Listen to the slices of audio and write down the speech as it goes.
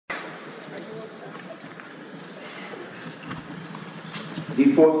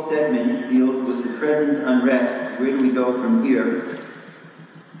The fourth segment deals with the present unrest. Where do we go from here?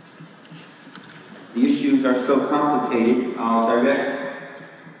 The issues are so complicated, I'll direct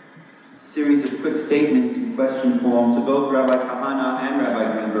a series of quick statements in question form to both Rabbi Kahane and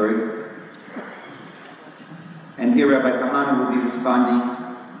Rabbi Greenberg. And here Rabbi Kahane will be responding.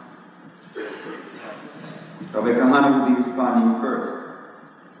 Rabbi Kahane will be responding first.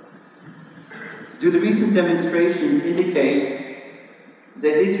 Do the recent demonstrations indicate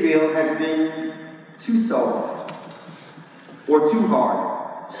that Israel has been too soft or too hard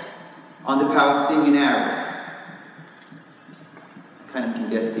on the Palestinian Arabs? Kind of can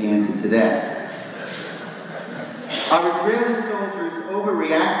guess the answer to that. Are Israeli soldiers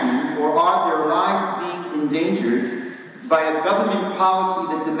overreacting, or are their lives being endangered by a government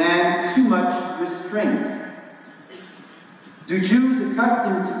policy that demands too much restraint? Do Jews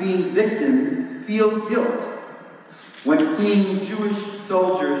accustomed to being victims feel guilt when seeing Jewish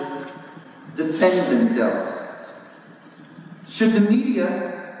soldiers defend themselves? Should the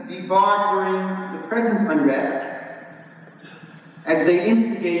media be barred during the present unrest as they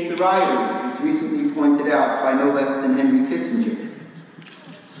instigate the rioters, as recently pointed out by no less than Henry Kissinger?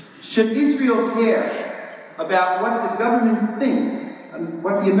 Should Israel care about what the government thinks,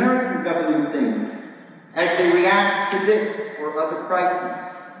 what the American government thinks, as they react to this or other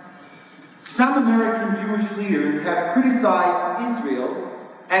crises? Some American Jewish leaders have criticized Israel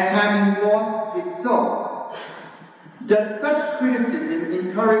as having lost its soul. Does such criticism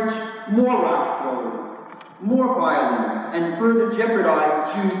encourage more rock throwers, more violence, and further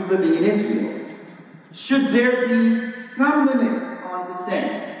jeopardize Jews living in Israel? Should there be some limits on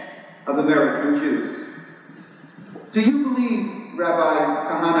dissent of American Jews? Do you believe, Rabbi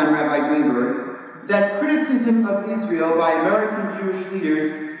Kahane and Rabbi Greenberg, that criticism of Israel by American Jewish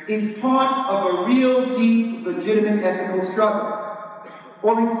leaders is part of a real, deep, legitimate ethical struggle?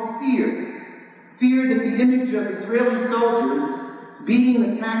 Or is it fear? Fear that the image of Israeli soldiers beating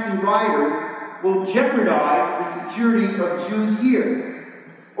and attacking rioters will jeopardize the security of Jews here?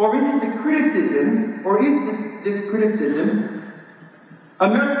 Or is it the criticism, or is this criticism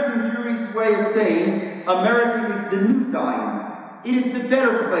American Jewry's way of saying America is the new Zion? It is the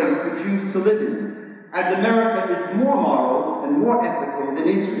better place for Jews to live in, as America is more moral and more ethical than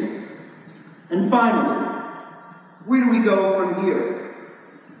Israel. And finally, where do we go from here?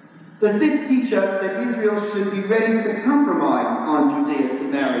 Does this teach us that Israel should be ready to compromise on Judea,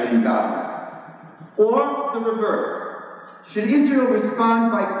 Samaria, and Gaza? Or the reverse? Should Israel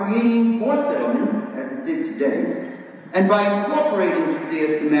respond by creating more settlements, as it did today, and by incorporating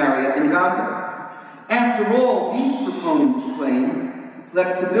Judea, Samaria, and Gaza? After all, these proponents claim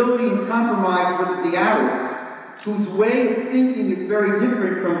flexibility and compromise with the Arabs, whose way of thinking is very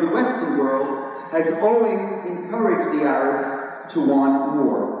different from the Western world, has always encouraged the Arabs to want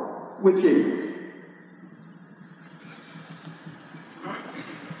war. Which is it?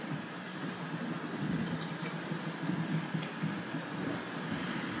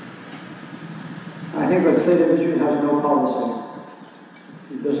 I think the state of Israel has no policy.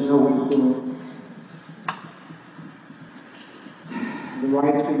 It doesn't know what it's doing. The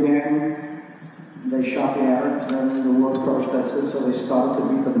riots began, they shot the Arabs, and the world protested, so they started to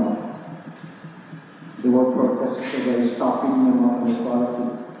beat them up. The world protested, so they stopped beating them up, and they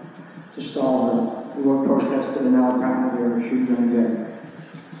started to stall them. The world protested, and now apparently they're shooting them again.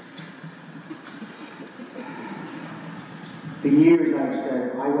 For years I've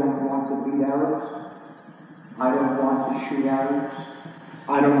said, I don't want to beat Arabs. I don't want to shoot Arabs.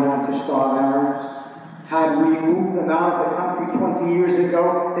 I don't want to starve Arabs. Had we moved them out of the country 20 years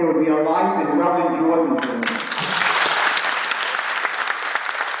ago, they would be alive and well in Jordan.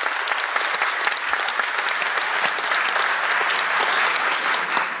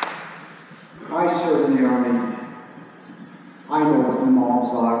 I serve in the army. I know what the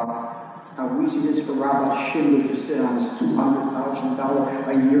malls are. How easy it is for Rabbi Schindler to sit on his $200,000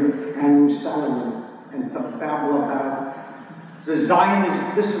 a year annual salary and to babble about the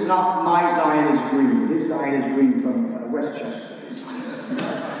Zionist. This is not my Zionist dream. This Zionist dream from Westchester.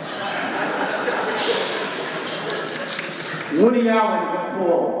 Woody Allen is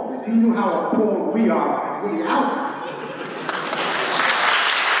appalled. If he knew how appalled we are at Woody Allen.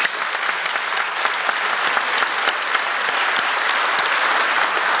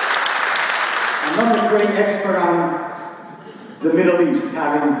 Another great expert on the Middle East,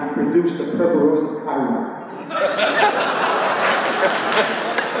 having produced the Purple Rose of Cairo.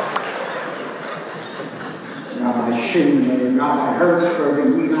 Rabbi Schindler, and Rabbi Herzberg,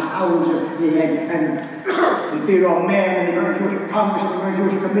 and Rina Hauser, and Theodore Mann, and the American Jewish Congress, and the American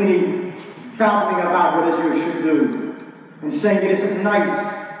Jewish Committee, babbling about what Israel should do. and saying it isn't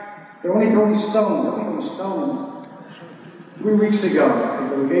nice. They're only throwing stones, they're only throwing stones. 3 weeks ago, a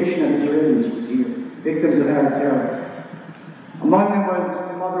delegation of Israelis was here, victims of Arab terror. Among them was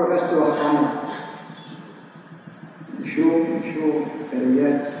the mother of Esther Khan. The shul, better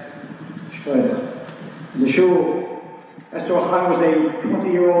yet, Shkoda. In the shul, Esther Khan was a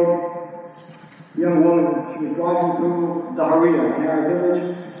 20-year-old young woman. She was driving through the Haria in our village.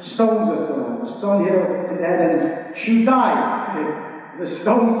 Stones were thrown. A stone hit her in the head and she died. The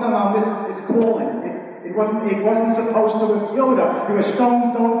stone somehow missed its calling. It wasn't supposed to have killed her. Because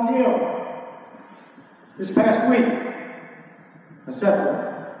stones don't kill. This past week, a settler,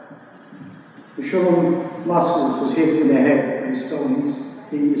 the Shalom Moskowitz, was hit in the head with a stone.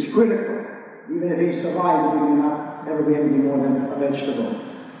 He is critical. Even if he survives, he will not ever be anything more than a vegetable.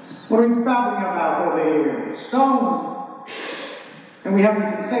 What are we babbling about over here? Stone. And we have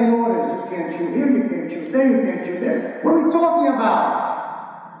these insane orders. You can't shoot here, you can't shoot there, you can't shoot there. What are we talking about?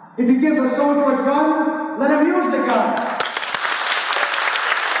 If you give a soldier a gun, let him use the gun.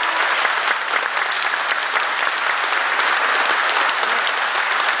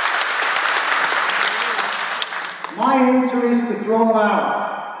 My answer is to throw them out.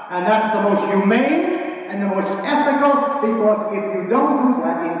 And that's the most humane and the most ethical, because if you don't do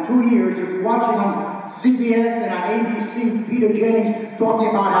that, in 2 years, you'll be watching on CBS and on ABC, Peter Jennings talking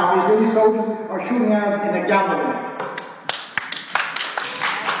about how Israeli soldiers are shooting Arabs in the Galilee.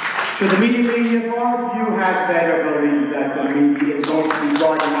 Should the media be involved? You had better believe that the media is going to be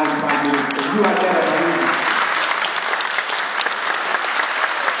guarding our Prime Minister. You had better believe it.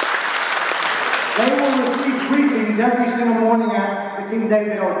 They will receive briefings every single morning at the King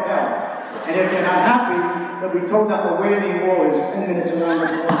David Hotel. And if they're not happy, they'll be told that the Wailing Wall is 10 minutes around the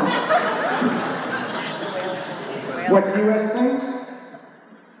corner. What the U.S. thinks?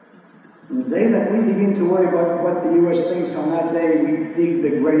 On the day that we begin to worry about what the U.S. thinks, on that day we dig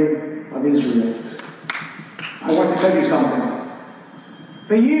the grave of Israel. I want to tell you something.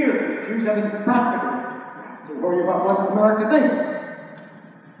 For years, Jews have been practical to worry about what America thinks.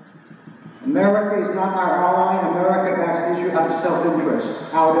 America is not our ally. America backs Israel out of self-interest.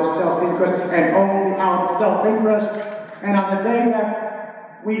 Out of self-interest, and only out of self-interest. And on the day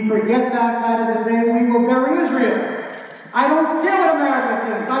that we forget that, that is the day we will bury Israel. I don't care what America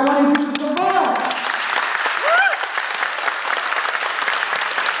thinks. I want Israel to survive.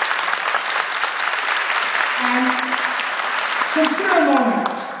 And consider a moment.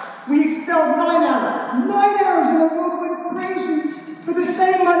 We expelled 9 Arabs. 9 Arabs in the world went crazy. For the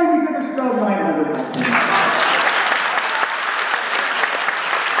same money, we could have expelled 900 Arabs.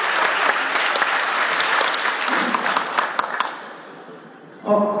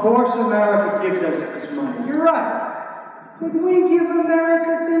 Of course America gives us its money. You're right. But we give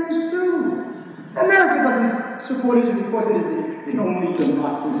America things too. America doesn't support Israel because it is the only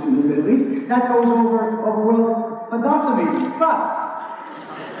democracy in the Middle East. That goes over World Hadassah meetings. But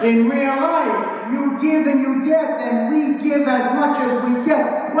in real life, you give and you get, and we give as much as we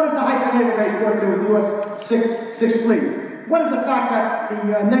get. What is the hypernative base go to the U.S. Sixth Fleet? What is the fact that the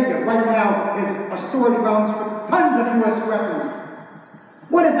Negev right now is a storage grounds for tons of U.S. weapons?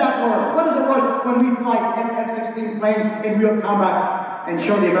 What is that worth? What is it worth when we fly F-16 planes in real combat and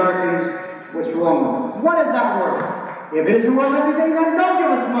show the Americans what's wrong with them? What is that worth? If it isn't worth anything, then don't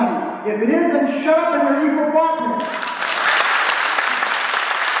give us money. If it is, then shut up and we're equal partners.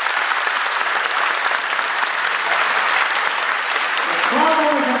 The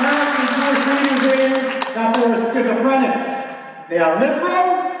problem with American Jewish leaders is that they're schizophrenics. They are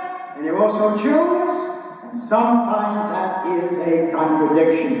liberals, and they're also Jews. Sometimes that is a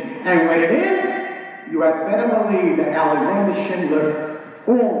contradiction. And when it is, you had better believe that Alexander Schindler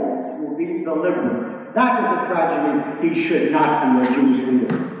always will be the liberal. That is a tragedy. He should not be a Jewish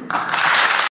leader.